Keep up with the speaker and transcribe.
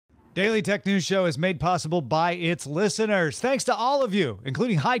Daily Tech News Show is made possible by its listeners. Thanks to all of you,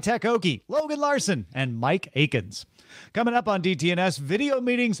 including High Tech Okie, Logan Larson, and Mike Akins. Coming up on DTNS, video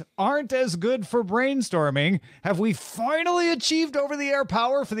meetings aren't as good for brainstorming. Have we finally achieved over-the-air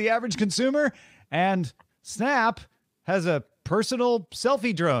power for the average consumer? And Snap has a personal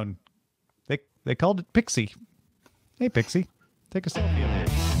selfie drone. They called it Pixie. Hey, Pixie, take a selfie of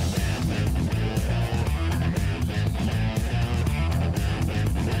me.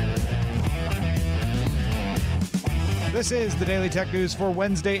 This is the Daily Tech News for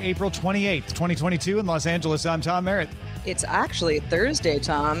Wednesday, April 28th, 2022 in Los Angeles. I'm Tom Merritt. It's actually Thursday,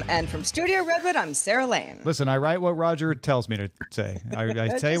 Tom, and from Studio Redwood, I'm Sarah Lane. Listen, I write what Roger tells me to say.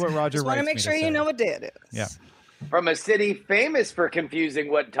 I say what Roger writes me to say. Just want to make sure you know what day it is. Yeah. From a city famous for confusing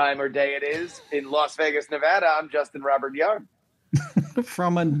what time or day it is, in Las Vegas, Nevada, I'm Justin Robert Young.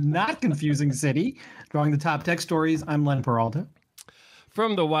 From a not confusing city, drawing the top tech stories, I'm Len Peralta.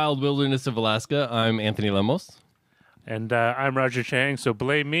 From the wild wilderness of Alaska, I'm Anthony Lemos. And I'm Roger Chang, so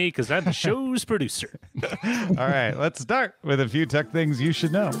blame me because I'm the show's producer. All right, let's start with a few tech things you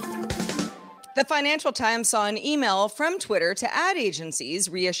should know. The Financial Times saw an email from Twitter to ad agencies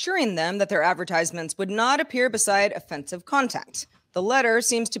reassuring them that their advertisements would not appear beside offensive content. The letter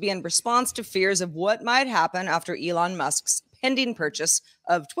seems to be in response to fears of what might happen after Elon Musk's pending purchase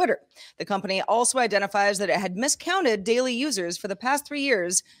of Twitter. The company also identifies that it had miscounted daily users for the past 3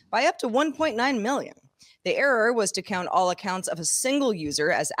 years by up to 1.9 million. The error was to count all accounts of a single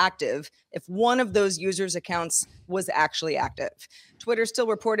user as active if one of those users' accounts was actually active. Twitter still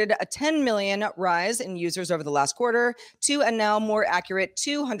reported a 10 million rise in users over the last quarter to a now more accurate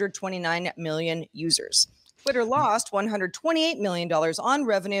 229 million users. Twitter lost $128 million on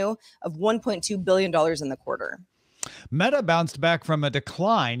revenue of $1.2 billion in the quarter. Meta bounced back from a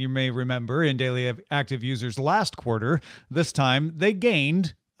decline, you may remember, in daily active users last quarter. This time, they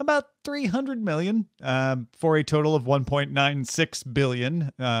gained about 300 million for a total of 1.96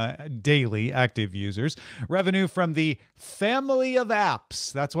 billion daily active users. Revenue from the family of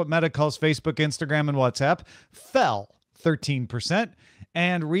apps, that's what Meta calls Facebook, Instagram, and WhatsApp, fell 13%.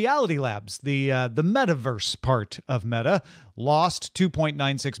 And Reality Labs, the metaverse part of Meta, lost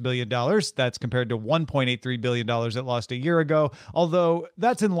 $2.96 billion. That's compared to $1.83 billion it lost a year ago, although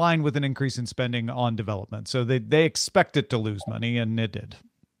that's in line with an increase in spending on development. So they expect it to lose money, and it did.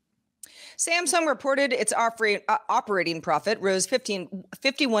 Samsung reported its operating profit rose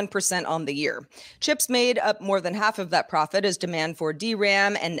 51% on the year. Chips made up more than half of that profit as demand for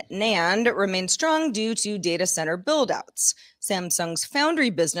DRAM and NAND remained strong due to data center buildouts. Samsung's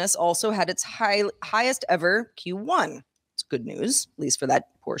foundry business also had its highest ever Q1. It's good news, at least for that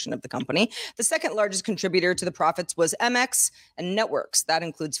portion of the company. The second largest contributor to the profits was MX and networks. That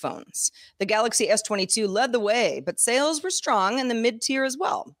includes phones. The Galaxy S22 led the way, but sales were strong in the mid-tier as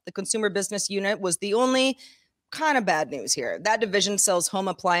well. The consumer business unit was the only kind of bad news here. That division sells home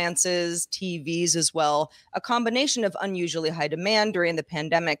appliances, TVs as well, a combination of unusually high demand during the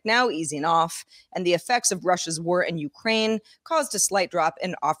pandemic now easing off, and the effects of Russia's war in Ukraine caused a slight drop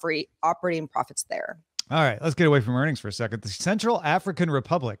in operating profits there. All right, let's get away from earnings for a second. The Central African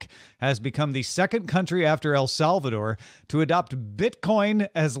Republic has become the second country after El Salvador to adopt Bitcoin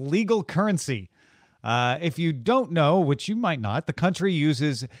as legal currency. If you don't know, which you might not, the country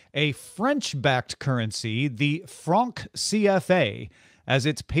uses a French-backed currency, the franc CFA, as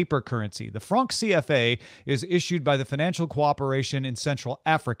its paper currency. The franc CFA is issued by the Financial Cooperation in Central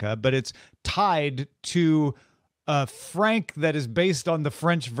Africa, but it's tied to a franc that is based on the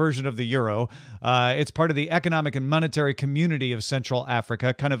French version of the euro. It's part of the Economic and Monetary Community of Central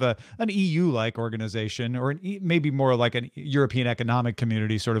Africa, kind of an EU-like organization, or maybe more like a European Economic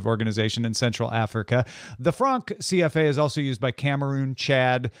Community sort of organization in Central Africa. The franc CFA is also used by Cameroon,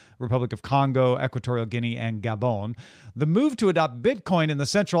 Chad, Republic of Congo, Equatorial Guinea, and Gabon. The move to adopt Bitcoin in the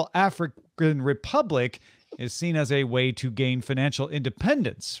Central African Republic is seen as a way to gain financial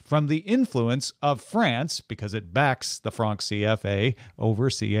independence from the influence of France because it backs the franc CFA over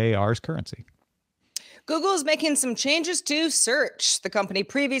CAR's currency. Google is making some changes to search. The company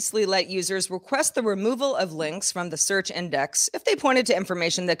previously let users request the removal of links from the search index if they pointed to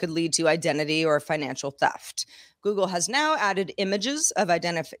information that could lead to identity or financial theft. Google has now added images of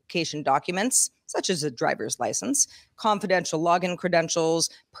identification documents, such as a driver's license, confidential login credentials,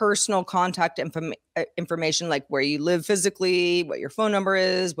 personal contact information like where you live physically, what your phone number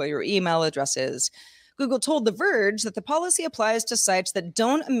is, what your email address is. Google told The Verge that the policy applies to sites that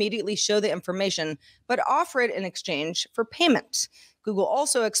don't immediately show the information, but offer it in exchange for payment. Google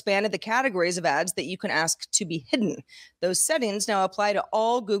also expanded the categories of ads that you can ask to be hidden. Those settings now apply to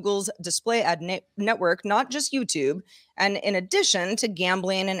all Google's display ad network, not just YouTube. And in addition to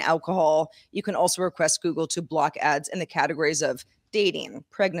gambling and alcohol, you can also request Google to block ads in the categories of dating,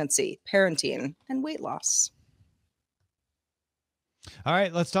 pregnancy, parenting, and weight loss. All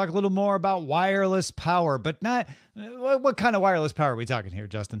right, let's talk a little more about wireless power, but not what kind of wireless power are we talking here,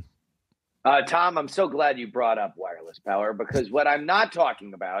 Justin? Tom, I'm so glad you brought up wireless power, because what I'm not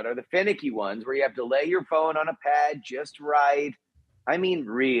talking about are the finicky ones where you have to lay your phone on a pad just right. I mean,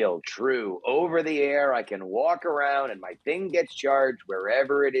 real, true, over the air. I can walk around and my thing gets charged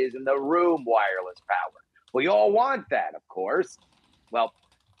wherever it is in the room, wireless power. Well, you all want that, of course. Well,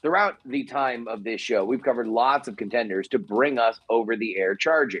 throughout the time of this show, we've covered lots of contenders to bring us over-the-air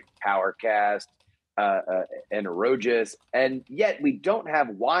charging. PowerCast, and Erogis, and yet we don't have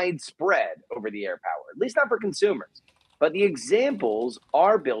widespread over-the-air power, at least not for consumers. But the examples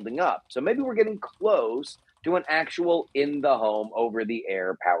are building up. So maybe we're getting close to an actual in-the-home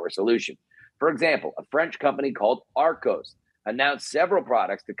over-the-air power solution. For example, a French company called Arcos announced several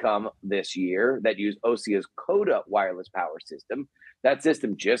products to come this year that use Osia's Coda wireless power system. That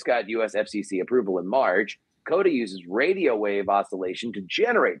system just got US FCC approval in March. Coda uses radio wave oscillation to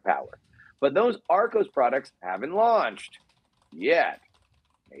generate power. But those Arcos products haven't launched yet.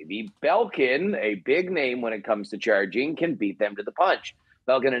 Maybe Belkin, a big name when it comes to charging, can beat them to the punch.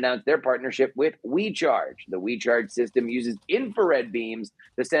 Belkin announced their partnership with WeCharge. The WeCharge system uses infrared beams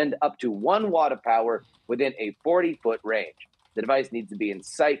to send up to 1 watt of power within a 40-foot range. The device needs to be in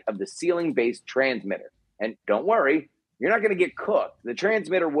sight of the ceiling-based transmitter. And don't worry, you're not going to get cooked. The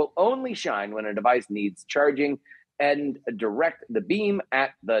transmitter will only shine when a device needs charging and direct the beam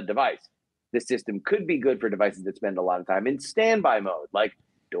at the device. This system could be good for devices that spend a lot of time in standby mode, like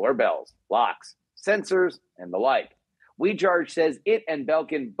doorbells, locks, sensors, and the like. WeCharge says it and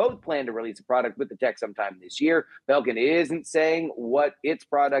Belkin both plan to release a product with the tech sometime this year. Belkin isn't saying what its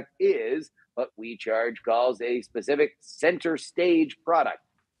product is, but WeCharge calls a specific center stage product.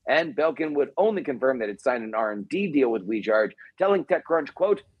 And Belkin would only confirm that it signed an R&D deal with WeCharge, telling TechCrunch,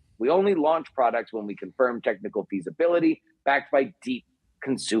 quote, "We only launch products when we confirm technical feasibility, backed by deep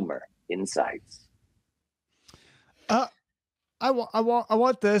consumer insights." I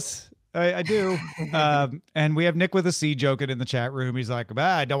want this. I do. And we have Nick with a C joking in the chat room. He's like,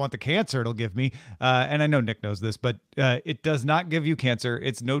 I don't want the cancer it'll give me. And I know Nick knows this, but it does not give you cancer.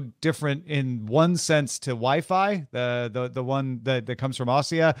 It's no different in one sense to Wi-Fi, the one that comes from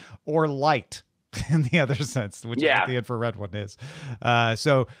Osia, or light in the other sense, which is what the infrared one is.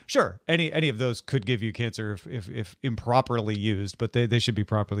 So sure, any of those could give you cancer if improperly used, but they should be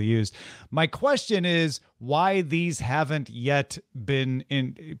properly used. My question is why these haven't yet been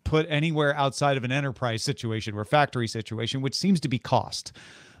put anywhere outside of an enterprise situation or factory situation, which seems to be cost.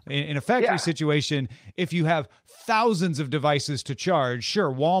 In a factory situation, if you have thousands of devices to charge, sure,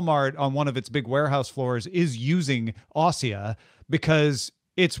 Walmart on one of its big warehouse floors is using Osia because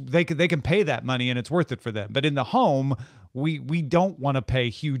they can pay that money and it's worth it for them. But in the home, we don't want to pay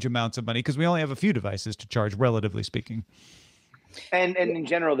huge amounts of money because we only have a few devices to charge, relatively speaking. And in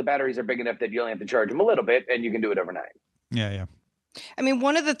general, the batteries are big enough that you only have to charge them a little bit and you can do it overnight. Yeah. I mean,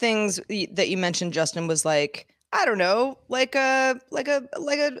 one of the things that you mentioned, Justin, was like, I don't know, like a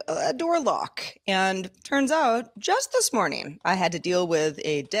door lock. And turns out just this morning, I had to deal with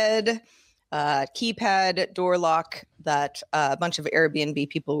a dead keypad door lock that a bunch of Airbnb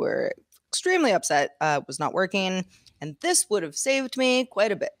people were extremely upset was not working. And this would have saved me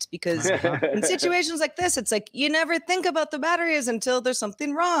quite a bit because in situations like this, it's like you never think about the batteries until there's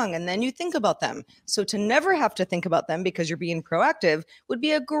something wrong. And then you think about them. So to never have to think about them because you're being proactive would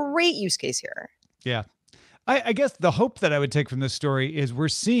be a great use case here. Yeah. I guess the hope that I would take from this story is we're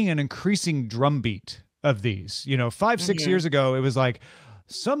seeing an increasing drumbeat of these. 5-6 years ago, it was like,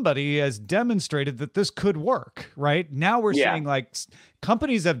 somebody has demonstrated that this could work, right? Now we're seeing like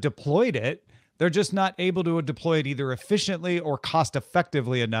companies have deployed it. They're just not able to deploy it either efficiently or cost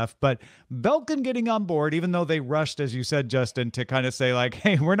effectively enough. But Belkin getting on board, even though they rushed, as you said, Justin, to kind of say like,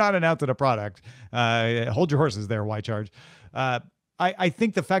 hey, we're not announcing a product. Hold your horses there, WeCharge. I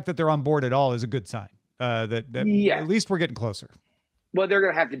think the fact that they're on board at all is a good sign that at least we're getting closer. Well, they're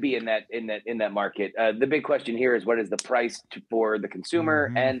going to have to be in that market. The big question here is what is the price for the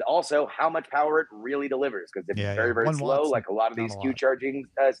consumer, and also how much power it really delivers. Because if it's very, very slow, like a lot of these Q charging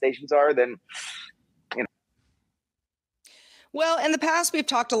stations are, then Well, in the past, we've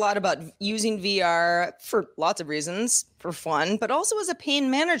talked a lot about using VR for lots of reasons, for fun, but also as a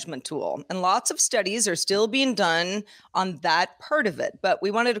pain management tool. And lots of studies are still being done on that part of it. But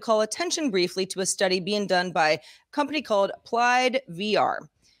we wanted to call attention briefly to a study being done by a company called AppliedVR.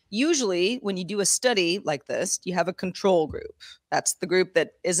 Usually, when you do a study like this, you have a control group. That's the group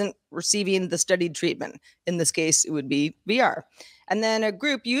that isn't receiving the studied treatment. In this case, it would be VR. And then a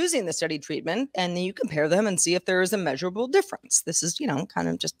group using the study treatment, and then you compare them and see if there is a measurable difference. This is, kind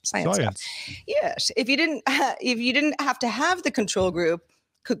of just science stuff. Yes. If you didn't have to have the control group,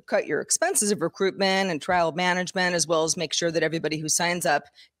 could cut your expenses of recruitment and trial management, as well as make sure that everybody who signs up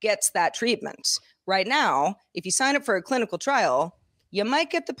gets that treatment. Right now, if you sign up for a clinical trial, you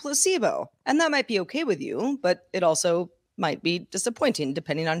might get the placebo, and that might be okay with you, but it also might be disappointing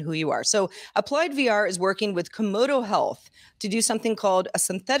depending on who you are. So AppliedVR is working with Komodo Health to do something called a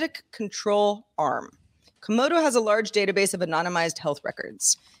synthetic control arm. Komodo has a large database of anonymized health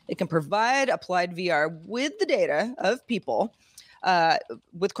records. It can provide AppliedVR with the data of people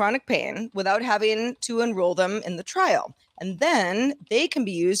with chronic pain without having to enroll them in the trial. And then they can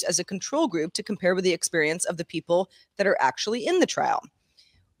be used as a control group to compare with the experience of the people that are actually in the trial.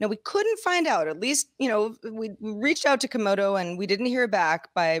 Now, we couldn't find out, at least, we reached out to Komodo and we didn't hear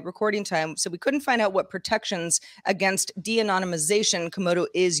back by recording time. So we couldn't find out what protections against de-anonymization Komodo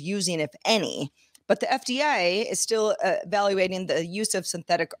is using, if any. But the FDA is still evaluating the use of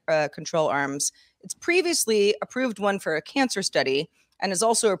synthetic control arms. It's previously approved one for a cancer study and has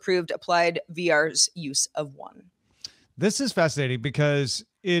also approved AppliedVR's use of one. This is fascinating because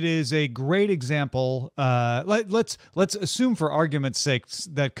it is a great example. Let's assume for argument's sake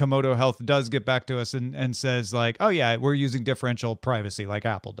that Komodo Health does get back to us and says like, oh yeah, we're using differential privacy like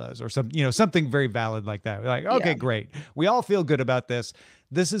Apple does, or something very valid like that. We're like, okay, great. We all feel good about this.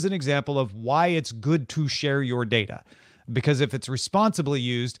 This is an example of why it's good to share your data. Because if it's responsibly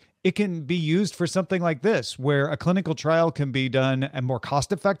used, it can be used for something like this, where a clinical trial can be done and more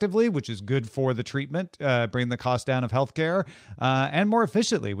cost effectively, which is good for the treatment, bring the cost down of healthcare, and more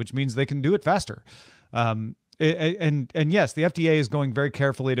efficiently, which means they can do it faster. And yes, the FDA is going very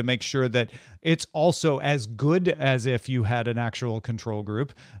carefully to make sure that it's also as good as if you had an actual control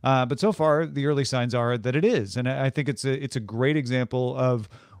group. But so far, the early signs are that it is. And I think it's a great example of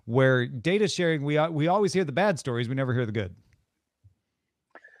where data sharing, we always hear the bad stories, we never hear the good.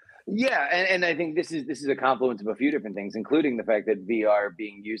 Yeah, and I think this is a confluence of a few different things, including the fact that VR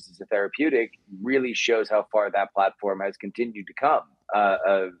being used as a therapeutic really shows how far that platform has continued to come.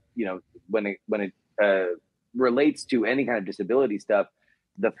 When it relates to any kind of disability stuff,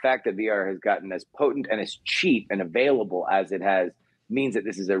 the fact that VR has gotten as potent and as cheap and available as it has means that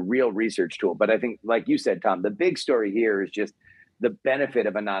this is a real research tool. But I think, like you said, Tom, the big story here is just the benefit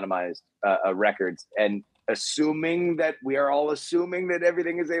of anonymized records, and assuming that we are all assuming that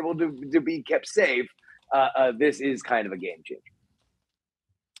everything is able to be kept safe, this is kind of a game changer.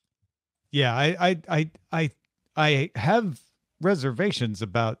 Yeah, I have reservations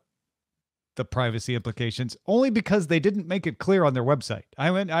about the privacy implications only because they didn't make it clear on their website.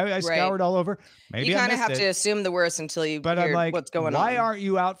 I scoured all over. Maybe you kind of have to assume the worst until you hear what's going on. Why aren't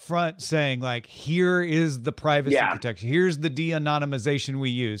you out front saying like, here is the privacy protection, here's the de-anonymization we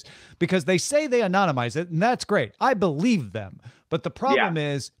use? Because they say they anonymize it, and that's great. I believe them. But the problem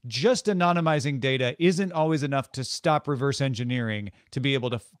is just anonymizing data isn't always enough to stop reverse engineering to be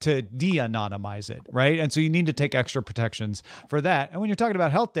able to de-anonymize it, right? And so you need to take extra protections for that. And when you're talking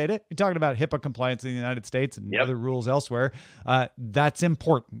about health data, you're talking about HIPAA compliance in the United States and other rules elsewhere. That's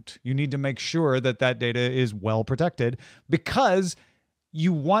important. You need to make sure that that data is well protected because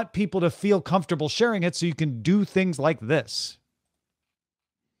you want people to feel comfortable sharing it so you can do things like this.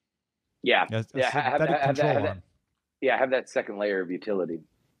 Yeah. Have that second layer of utility.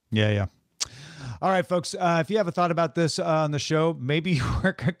 Yeah. All right, folks, if you have a thought about this on the show, maybe you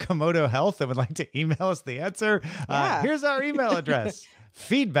work at Komodo Health and would like to email us the answer. Here's our email address,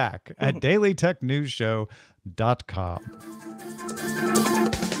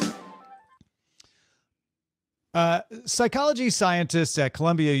 feedback@dailytechnewsshow.com. Psychology scientists at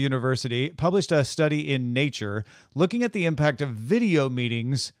Columbia University published a study in Nature looking at the impact of video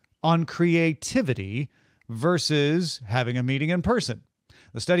meetings on creativity versus having a meeting in person.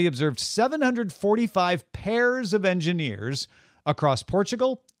 The study observed 745 pairs of engineers across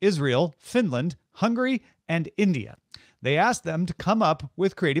Portugal, Israel, Finland, Hungary, and India. They asked them to come up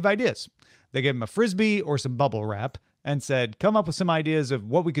with creative ideas. They gave them a Frisbee or some bubble wrap and said, come up with some ideas of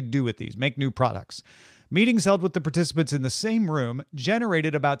what we could do with these, make new products. Meetings held with the participants in the same room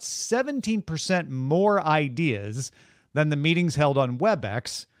generated about 17% more ideas than the meetings held on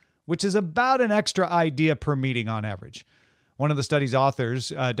WebEx, which is about an extra idea per meeting on average. one of the study's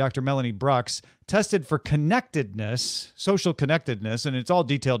authors, Dr. Melanie Brooks, tested for connectedness, social connectedness, and it's all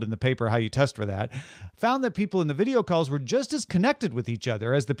detailed in the paper how you test for that, found that people in the video calls were just as connected with each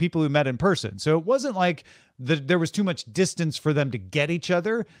other as the people who met in person. So it wasn't like there was too much distance for them to get each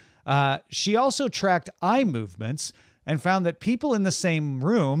other. She also tracked eye movements and found that people in the same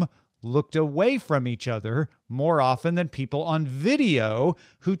room looked away from each other more often than people on video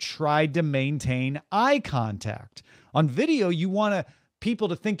who tried to maintain eye contact. On video, you want people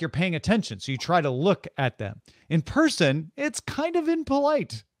to think you're paying attention, so you try to look at them. In person, it's kind of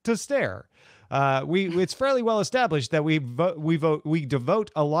impolite to stare. It's fairly well established that we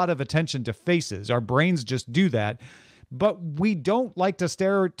devote a lot of attention to faces. Our brains just do that. But we don't like to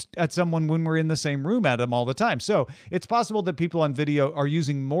stare at someone when we're in the same room at them all the time. So it's possible that people on video are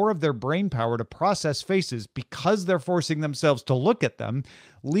using more of their brain power to process faces because they're forcing themselves to look at them,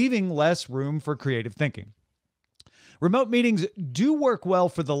 leaving less room for creative thinking. Remote meetings do work well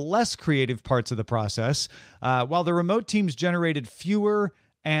for the less creative parts of the process. While the remote teams generated fewer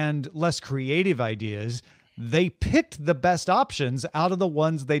and less creative ideas, they picked the best options out of the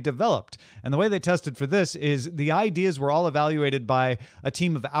ones they developed. And the way they tested for this is the ideas were all evaluated by a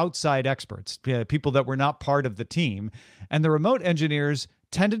team of outside experts, people that were not part of the team. And the remote engineers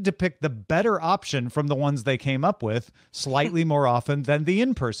tended to pick the better option from the ones they came up with slightly more often than the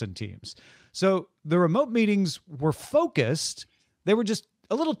in-person teams. So the remote meetings were focused. They were just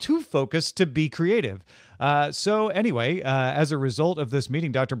a little too focused to be creative. So anyway, as a result of this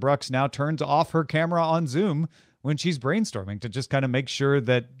meeting, Dr. Brooks now turns off her camera on Zoom when she's brainstorming to just kind of make sure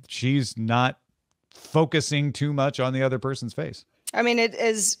that she's not focusing too much on the other person's face. I mean, it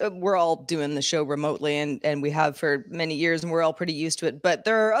is, we're all doing the show remotely and we have for many years and we're all pretty used to it. But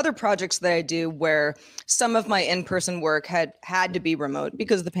there are other projects that I do where some of my in-person work had to be remote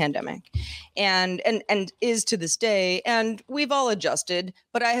because of the pandemic and is to this day. And we've all adjusted,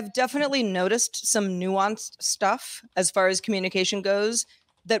 but I have definitely noticed some nuanced stuff as far as communication goes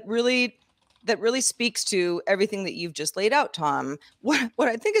that really speaks to everything that you've just laid out, Tom. What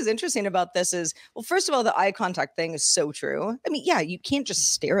I think is interesting about this is, well, first of all, the eye contact thing is so true. I mean, yeah, you can't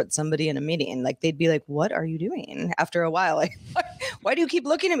just stare at somebody in a meeting. Like they'd be like, what are you doing after a while? Like, why do you keep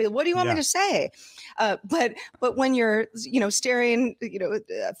looking at me? What do you want me to say? But when you're, staring,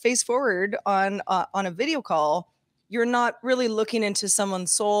 face forward on a video call, you're not really looking into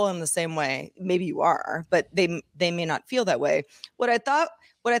someone's soul in the same way. Maybe you are, but they may not feel that way. What I thought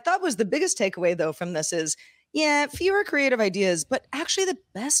was the biggest takeaway, though, from this is, yeah, fewer creative ideas, but actually the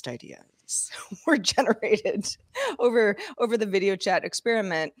best ideas were generated over the video chat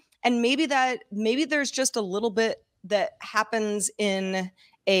experiment. And maybe there's just a little bit that happens in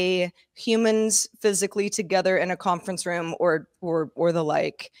a humans physically together in a conference room or the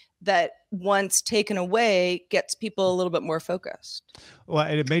like, that once taken away gets people a little bit more focused. Well,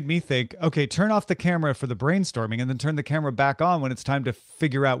 and it made me think, okay, turn off the camera for the brainstorming and then turn the camera back on when it's time to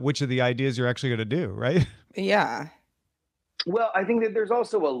figure out which of the ideas you're actually going to do, right? Yeah. Well, I think that there's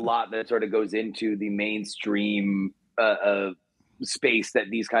also a lot that sort of goes into the mainstream space that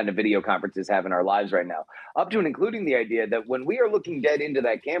these kind of video conferences have in our lives right now, up to and including the idea that when we are looking dead into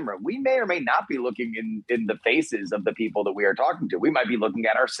that camera, we may or may not be looking in the faces of the people that we are talking to. We might be looking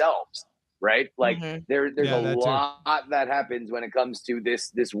at ourselves, right? Like there's a lot that happens when it comes to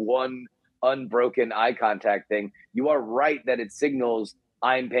this one unbroken eye contact thing. You are right that it signals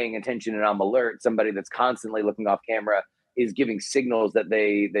I'm paying attention and I'm alert. Somebody that's constantly looking off camera is giving signals that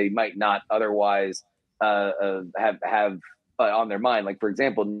they might not otherwise have on their mind. Like, for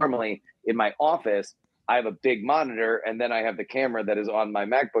example, normally in my office, I have a big monitor and then I have the camera that is on my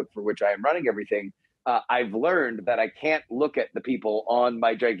MacBook for which I am running everything. I've learned that I can't look at the people on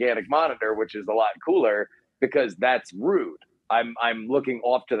my gigantic monitor, which is a lot cooler because that's rude. I'm looking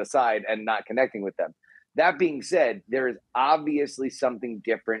off to the side and not connecting with them. That being said, there is obviously something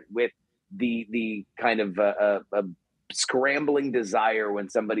different with the kind of a scrambling desire when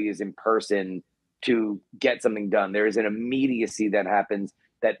somebody is in person to get something done. There is an immediacy that happens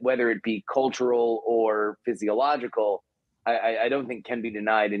that, whether it be cultural or physiological, I don't think can be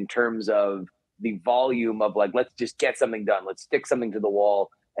denied in terms of the volume of, like, let's just get something done. Let's stick something to the wall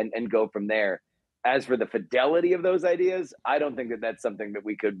and go from there. As for the fidelity of those ideas, I don't think that that's something that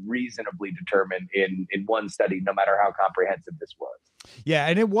we could reasonably determine in one study, no matter how comprehensive this was. Yeah,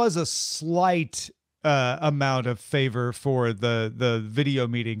 and it was a slight amount of favor for the video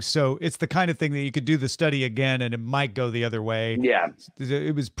meetings. So it's the kind of thing that you could do the study again and it might go the other way. Yeah.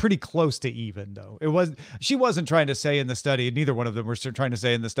 It was pretty close to even, though. She wasn't trying to say in the study, and neither one of them were trying to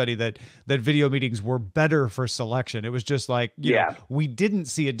say in the study that video meetings were better for selection. It was just like, you know, we didn't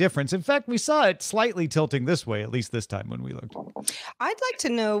see a difference. In fact, we saw it slightly tilting this way, at least this time when we looked. I'd like to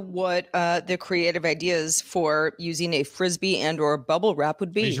know what the creative ideas for using a Frisbee and or bubble wrap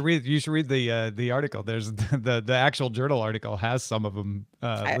would be. You should read the article. There's the actual journal article has some of them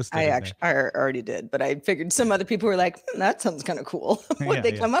listed. I already did, but I figured some other people were like, that sounds kind of cool. What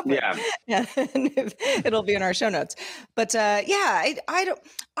they come up with. Yeah. It'll be in our show notes. But I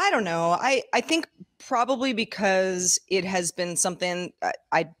don't know. I think probably because it has been something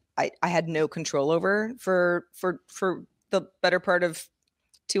I had no control over for the better part of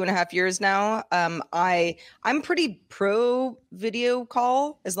 2.5 years now. I'm pretty pro video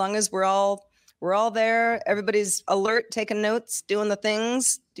call as long as we're all there. Everybody's alert, taking notes, doing the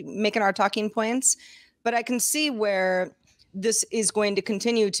things, making our talking points. But I can see where this is going to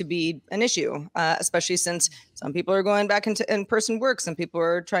continue to be an issue, especially since some people are going back into in-person work. Some people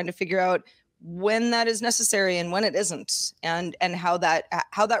are trying to figure out when that is necessary and when it isn't, and how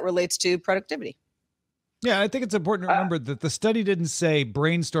that relates to productivity. Yeah, I think it's important to remember that the study didn't say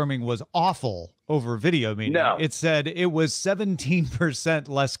brainstorming was awful over video meeting. No. It said it was 17%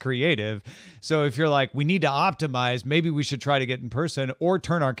 less creative. So if you're like, we need to optimize, maybe we should try to get in person or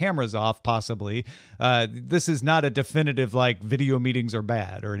turn our cameras off, possibly. This is not a definitive, like, video meetings are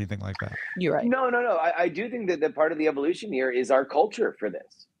bad or anything like that. You're right. No. I do think that part of the evolution here is our culture for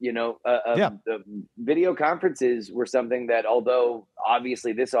this. You know, the video conferences were something that, although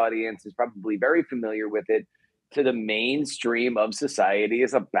obviously this audience is probably very familiar with it, to the mainstream of society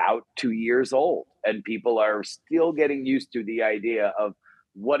is about 2 years old. And people are still getting used to the idea of,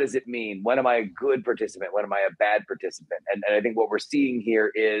 what does it mean? When am I a good participant? When am I a bad participant? And I think what we're seeing here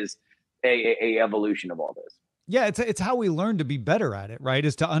is a evolution of all this. Yeah, it's how we learn to be better at it, right?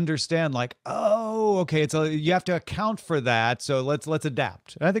 Is to understand, like, oh, okay, you have to account for that, so let's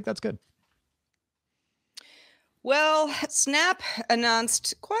adapt. And I think that's good. Well, Snap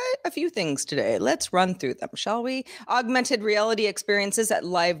announced quite a few things today. Let's run through them, shall we? Augmented reality experiences at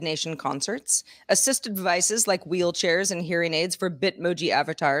Live Nation concerts, assisted devices like wheelchairs and hearing aids for Bitmoji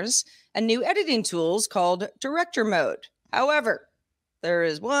avatars, and new editing tools called Director Mode. However, there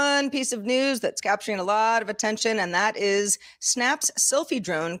is one piece of news that's capturing a lot of attention, and that is Snap's selfie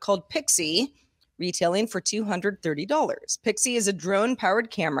drone called Pixie, retailing for $230. Pixie is a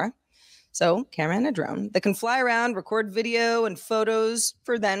drone-powered camera. So, camera and a drone that can fly around, record video and photos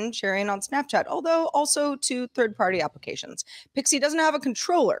for then sharing on Snapchat, although also to third-party applications. Pixie doesn't have a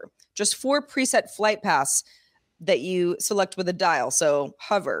controller, just 4 preset flight paths that you select with a dial. So,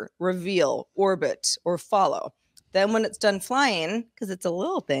 hover, reveal, orbit, or follow. Then when it's done flying, because it's a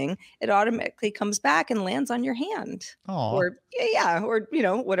little thing, it automatically comes back and lands on your hand. Aww. Or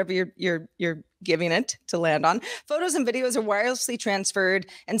whatever you're giving it to land on. Photos and videos are wirelessly transferred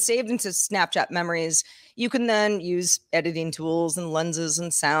and saved into Snapchat memories. You can then use editing tools and lenses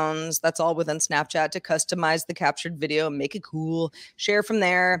and sounds. That's all within Snapchat to customize the captured video and make it cool. Share from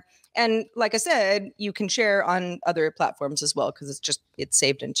there. And like I said, you can share on other platforms as well because it's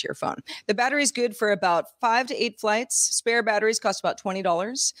saved into your phone. The battery is good for about 5 to 8 flights. Spare batteries cost about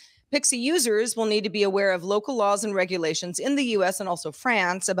 $20. Pixie users will need to be aware of local laws and regulations in the US and also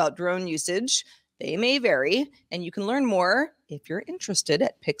France about drone usage. They may vary, and you can learn more if you're interested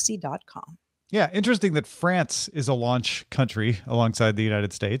at pixie.com. Yeah, interesting that France is a launch country alongside the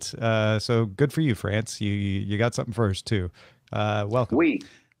United States. So good for you, France. You got something first too. Welcome.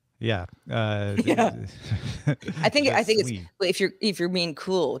 Yeah. Yeah. I think it's if you're being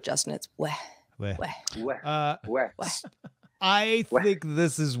cool, Justin, it's weh. I think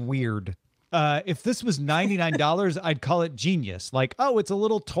this is weird. If this was $99, I'd call it genius. Like, oh, it's a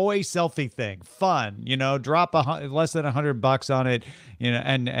little toy selfie thing, fun. Drop less than $100 on it,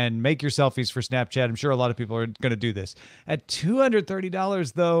 and make your selfies for Snapchat. I'm sure a lot of people are going to do this. At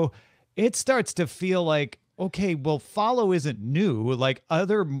 $230, though, it starts to feel like, okay, well, follow isn't new. Like,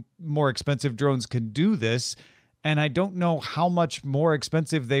 other more expensive drones can do this. And I don't know how much more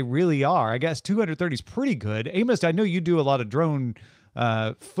expensive they really are. I guess $230 is pretty good. Amos, I know you do a lot of drone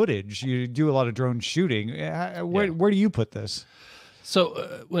footage. You do a lot of drone shooting. Where do you put this?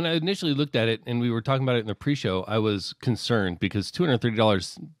 So when I initially looked at it and we were talking about it in the pre-show, I was concerned because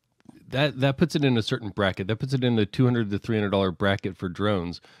 $230, that puts it in a certain bracket. That puts it in the $200 to $300 bracket for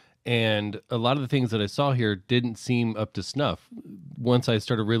drones. And a lot of the things that I saw here didn't seem up to snuff. Once I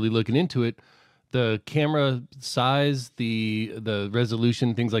started really looking into it, the camera size, the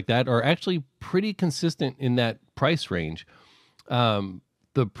resolution, things like that are actually pretty consistent in that price range.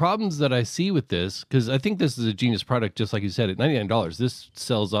 The problems that I see with this, because I think this is a genius product, just like you said, at $99, this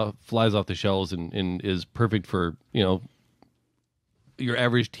flies off the shelves and is perfect for, your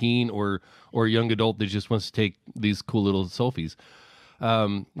average teen or young adult that just wants to take these cool little selfies.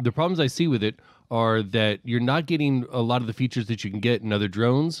 The problems I see with it are that you're not getting a lot of the features that you can get in other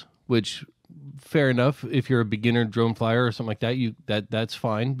drones, which fair enough. If you're a beginner drone flyer or something like that, that's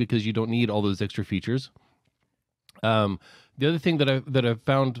fine because you don't need all those extra features. The other thing that I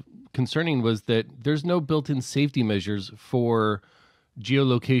found concerning was that there's no built-in safety measures for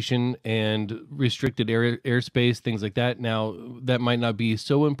geolocation and restricted airspace, things like that. Now, that might not be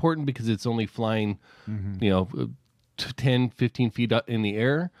so important because it's only flying, 10, 15 feet up in the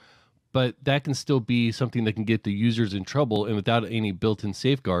air, but that can still be something that can get the users in trouble. And without any built-in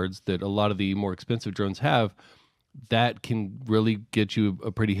safeguards that a lot of the more expensive drones have, that can really get you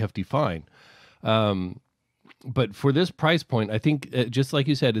a pretty hefty fine. But for this price point, I think, just like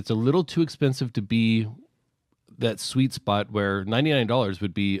you said, it's a little too expensive to be that sweet spot where $99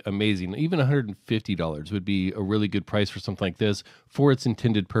 would be amazing. Even $150 would be a really good price for something like this for its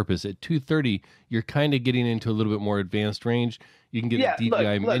intended purpose. At $230, you're kind of getting into a little bit more advanced range. You can get a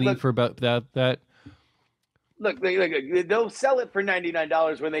DJI Mini for about that. Look, they'll sell it for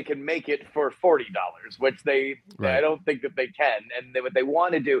 $99 when they can make it for $40, which I don't think that they can. And what they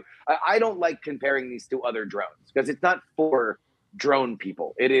want to do, I don't like comparing these to other drones because it's not for drone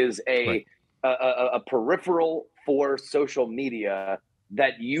people. It is a peripheral for social media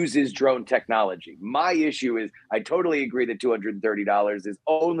that uses drone technology. My issue is I totally agree that $230 is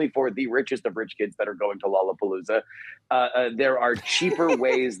only for the richest of rich kids that are going to Lollapalooza. There are cheaper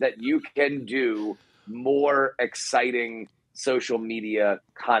ways that you can do more exciting social media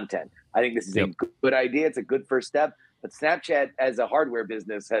content. I think this is a good idea. It's a good first step. But Snapchat as a hardware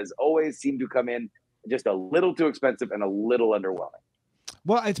business has always seemed to come in just a little too expensive and a little underwhelming.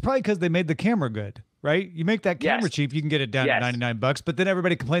 Well, it's probably because they made the camera good, right? You make that camera cheap, you can get it down to $99, but then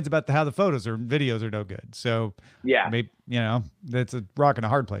everybody complains about how the photos or videos are no good. So maybe, that's a rock and a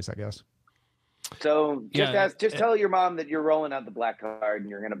hard place, I guess. So just tell your mom that you're rolling out the black card and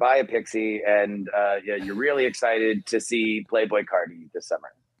you're going to buy a Pixie and you're really excited to see Playboy Cardi this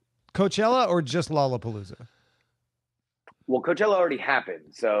summer. Coachella or just Lollapalooza? Well, Coachella already happened,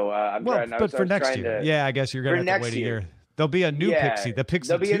 so but for next year, I guess you're going to have to wait a year. There'll be a new Pixie, the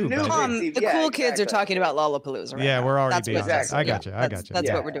Pixie 2. The cool kids are talking about Lollapalooza right now. We're already being I got you.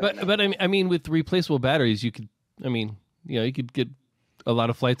 That's what we're doing. But I mean, with replaceable batteries, you could, you could get a lot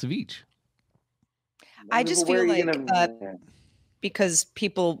of flights of each. I just feel like because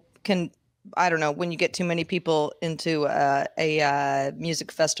people can, I don't know, when you get too many people into a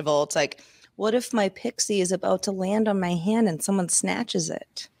music festival, it's like, what if my Pixie is about to land on my hand and someone snatches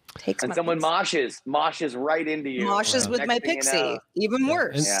it? Someone moshes right into you. Moshes with my Pixie, even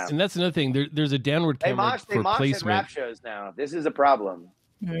worse. And that's another thing. There's a downward camera for placement. At rap shows now. This is a problem.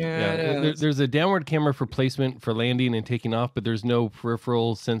 There's a downward camera for placement for landing and taking off, but there's no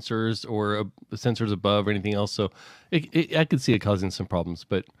peripheral sensors or sensors above or anything else. So I could see it causing some problems,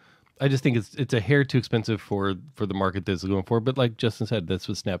 but I just think it's a hair too expensive for the market that's going for. But like Justin said, that's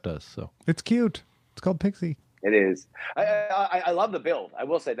what Snap does. So it's cute. It's called Pixie. It is. I love the build. I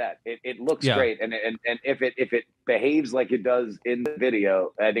will say that it looks great, and if it behaves like it does in the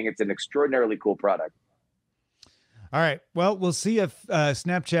video, I think it's an extraordinarily cool product. All right. Well, we'll see if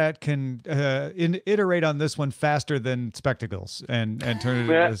Snapchat can iterate on this one faster than spectacles and turn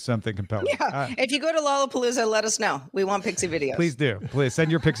it into something compelling. Yeah. If you go to Lollapalooza, let us know. We want Pixie videos. Please do. Please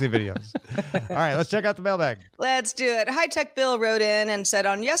send your Pixie videos. All right. Let's check out the mailbag. Let's do it. High Tech Bill wrote in and said,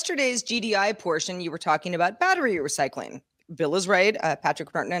 on yesterday's GDI portion, you were talking about battery recycling. Bill is right.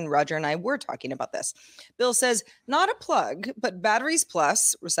 Patrick Martin and Roger and I were talking about this. Bill says, not a plug, but Batteries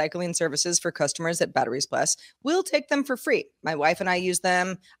Plus, recycling services for customers at Batteries Plus, will take them for free. My wife and I use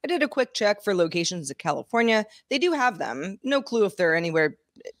them. I did a quick check for locations in California. They do have them. No clue if they're anywhere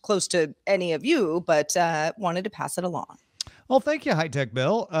close to any of you, but wanted to pass it along. Well, thank you, High Tech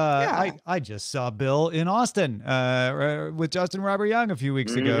Bill. I just saw Bill in Austin with Justin Robert Young a few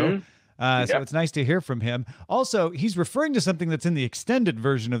weeks ago. So it's nice to hear from him. Also, he's referring to something that's in the extended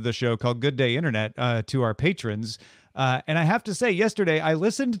version of the show called Good Day Internet to our patrons. And I have to say, yesterday I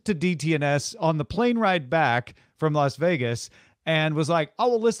listened to DTNS on the plane ride back from Las Vegas, and was like, I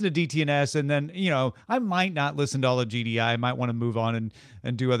will listen to DTNS. And then, I might not listen to all of GDI. I might want to move on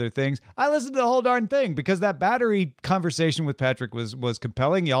and do other things. I listened to the whole darn thing because that battery conversation with Patrick was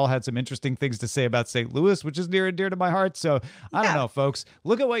compelling. Y'all had some interesting things to say about St. Louis, which is near and dear to my heart. So I don't know, folks,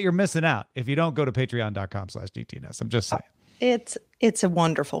 look at what you're missing out if you don't go to patreon.com/DTNS. I'm just saying. It's a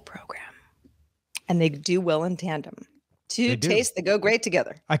wonderful program. And they do well in tandem. Two tastes that go great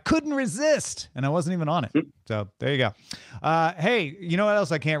together. I couldn't resist, and I wasn't even on it. So there you go. Hey, you know what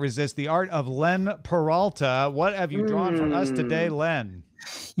else I can't resist? The art of Len Peralta. What have you drawn for us today, Len?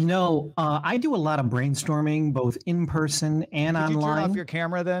 I do a lot of brainstorming, both in person and online. Could you turn off your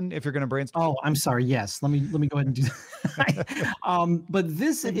camera then, if you're going to brainstorm? Oh, I'm sorry. Yes, let me go ahead and do that. But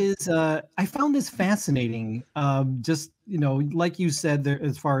this is, I found this fascinating. Just like you said, there,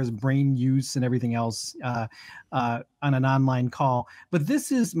 as far as brain use and everything else on an online call. But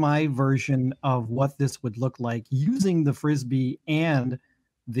this is my version of what this would look like using the Frisbee and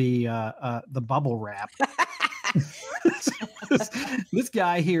the bubble wrap. This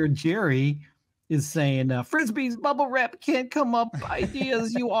guy here, Jerry, is saying, Frisbee's bubble wrap can't come up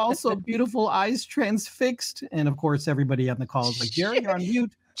ideas. You also beautiful eyes transfixed. And of course, everybody on the call is like, Jerry, you're on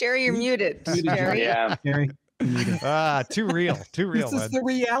mute. Jerry, you're muted. Jerry. Yeah. Jerry. Too real. This is the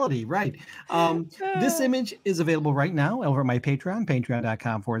reality, right? This image is available right now over at my Patreon,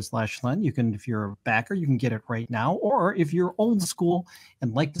 patreon.com/Len. You can, if you're a backer, you can get it right now. Or if you're old school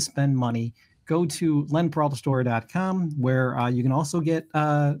and like to spend money, go to lenperaltastore.com, where you can also get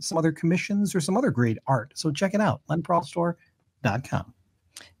some other commissions or some other great art. So check it out, lenperaltastore.com.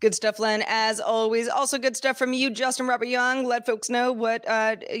 Good stuff, Len. As always, also good stuff from you, Justin Robert Young. Let folks know what,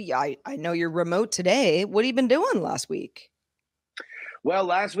 I know you're remote today. What have you been doing last week? Well,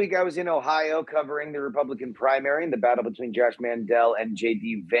 last week I was in Ohio covering the Republican primary and the battle between Josh Mandel and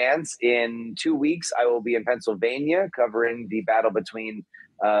J.D. Vance. In 2 weeks, I will be in Pennsylvania covering the battle between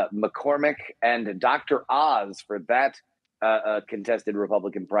McCormick and Dr. Oz for that contested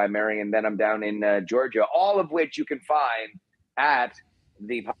Republican primary. And then I'm down in Georgia, all of which you can find at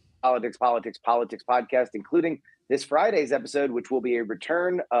the Politics podcast, including this Friday's episode, which will be a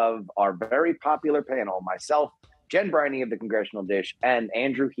return of our very popular panel, myself, Jen Briney of the Congressional Dish, and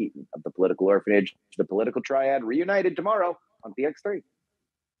Andrew Heaton of the Political Orphanage. The Political Triad reunited tomorrow on PX3.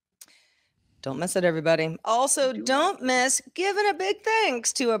 Don't miss it, everybody. Also, don't miss giving a big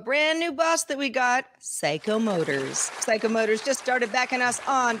thanks to a brand new boss that we got, Psycho Motors. Psycho Motors just started backing us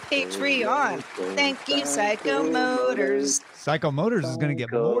on Patreon. Thank you, Psycho Motors. Psycho Motors is going to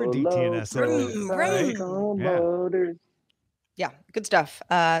get more DTNS. Yeah, good stuff.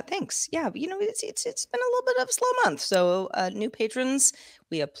 Thanks. Yeah, it's been a little bit of a slow month. So new patrons,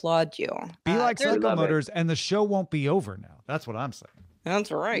 we applaud you. Be like Psycho Motors, and the show won't be over now. That's what I'm saying.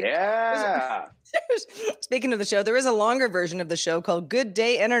 That's right. Yeah. Speaking of the show, there is a longer version of the show called Good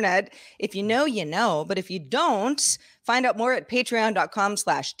Day Internet. If you know, you know. But if you don't, find out more at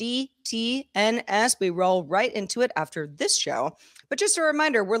patreon.com/DTNS. We roll right into it after this show. But just a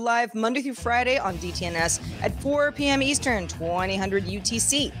reminder, we're live Monday through Friday on DTNS at 4 p.m. Eastern, 2000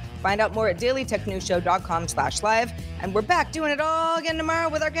 UTC. Find out more at dailytechnewsshow.com/live. And we're back doing it all again tomorrow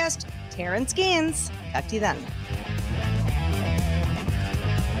with our guest, Terrance Gaines. Talk to you then.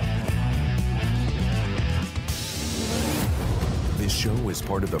 This show is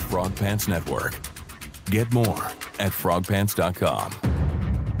part of the Frog Pants Network. Get more at frogpants.com.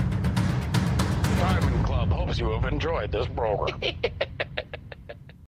 Diamond Club hopes you have enjoyed this program.